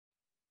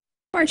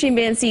Marching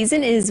band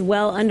season is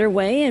well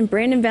underway, and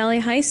Brandon Valley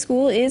High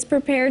School is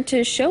prepared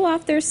to show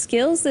off their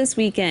skills this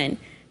weekend.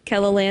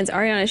 KELOLAND's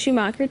Ariana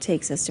Schumacher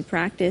takes us to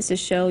practice to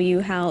show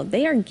you how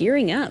they are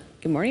gearing up.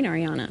 Good morning,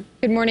 Ariana.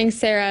 Good morning,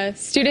 Sarah.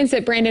 Students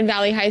at Brandon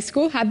Valley High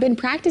School have been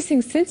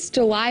practicing since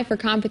July for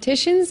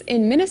competitions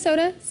in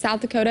Minnesota, South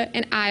Dakota,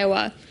 and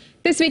Iowa.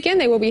 This weekend,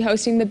 they will be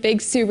hosting the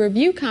Big Sioux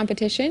Review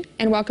competition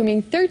and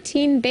welcoming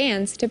 13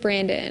 bands to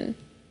Brandon.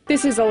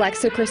 This is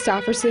Alexa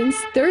Christofferson's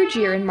third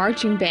year in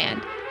marching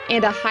band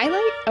and a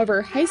highlight of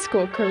her high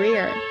school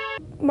career.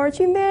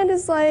 Marching band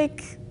is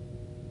like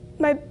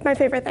my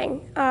favorite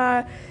thing.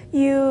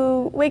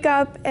 You wake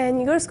up and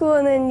you go to school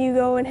and then you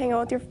go and hang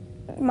out with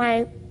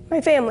my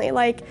family.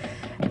 Like,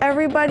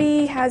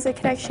 everybody has a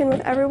connection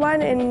with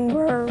everyone and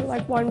we're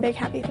like one big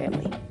happy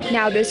family.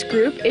 Now this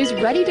group is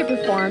ready to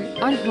perform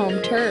on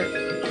home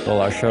turf.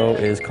 Well, our show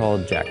is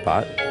called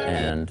Jackpot,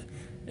 and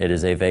it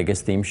is a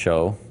Vegas themed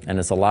show, and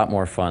it's a lot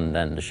more fun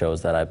than the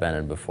shows that I've been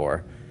in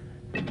before.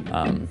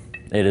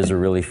 It is a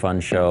really fun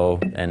show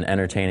and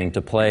entertaining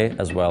to play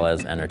as well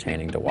as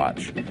entertaining to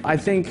watch. I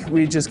think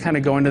we just kind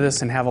of go into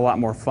this and have a lot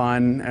more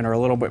fun and are a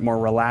little bit more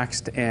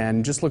relaxed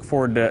and just look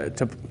forward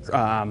to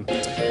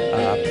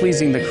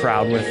pleasing the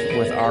crowd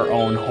with our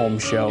own home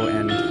show,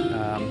 and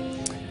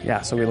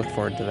yeah, so we look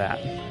forward to that.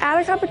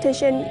 At a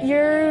competition, you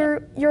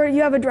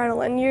have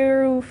adrenaline.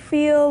 You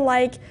feel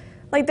like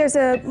there's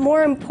a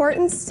more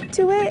importance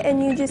to it,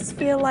 and you just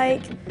feel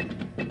like,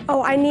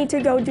 oh, I need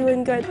to go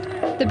doing good.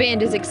 The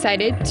band is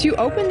excited to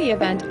open the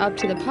event up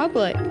to the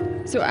public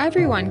so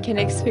everyone can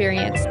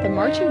experience the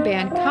marching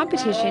band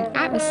competition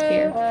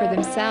atmosphere for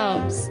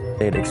themselves.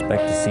 They'd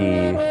expect to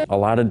see a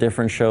lot of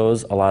different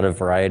shows, a lot of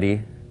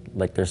variety.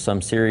 Like, there's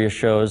some serious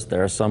shows,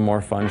 there are some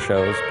more fun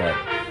shows, but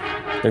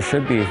there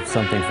should be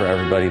something for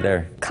everybody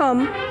there.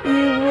 Come,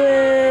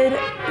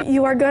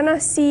 you are gonna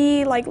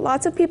see like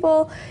lots of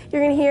people.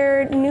 You're gonna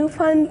hear new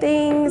fun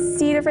things,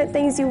 see different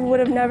things you would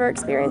have never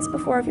experienced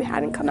before if you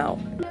hadn't come out.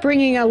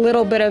 Bringing a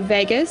little bit of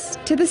Vegas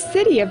to the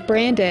city of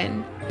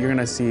Brandon. You're going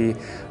to see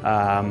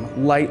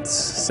lights,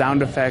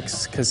 sound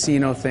effects,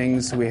 casino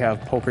things. We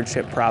have poker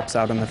chip props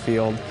out on the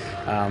field.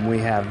 We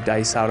have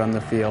dice out on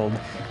the field.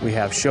 We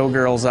have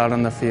showgirls out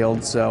on the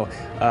field. So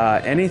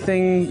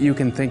anything you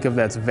can think of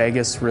that's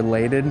Vegas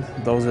related,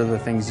 those are the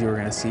things you're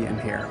going to see in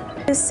here.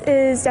 This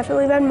has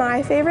definitely been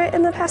my favorite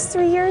in the past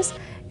 3 years.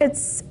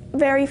 It's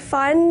very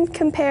fun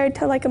compared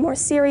to like a more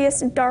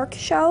serious, dark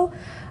show.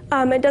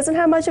 It doesn't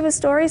have much of a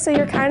story, so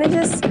you're kind of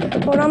just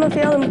going on the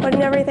field and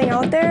putting everything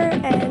out there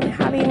and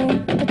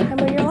having the time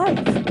of your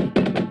life.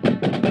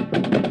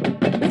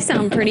 They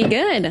sound pretty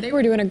good. They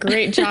were doing a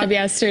great job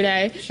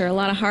yesterday. Sure, a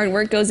lot of hard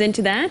work goes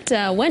into that.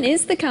 When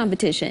is the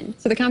competition?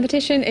 So the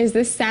competition is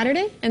this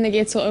Saturday, and the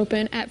gates will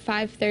open at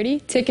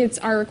 5:30. Tickets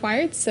are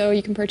required, so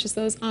you can purchase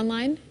those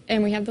online,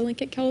 and we have the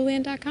link at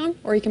KELOLAND.com,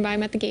 or you can buy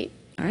them at the gate.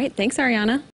 All right, thanks, Ariana.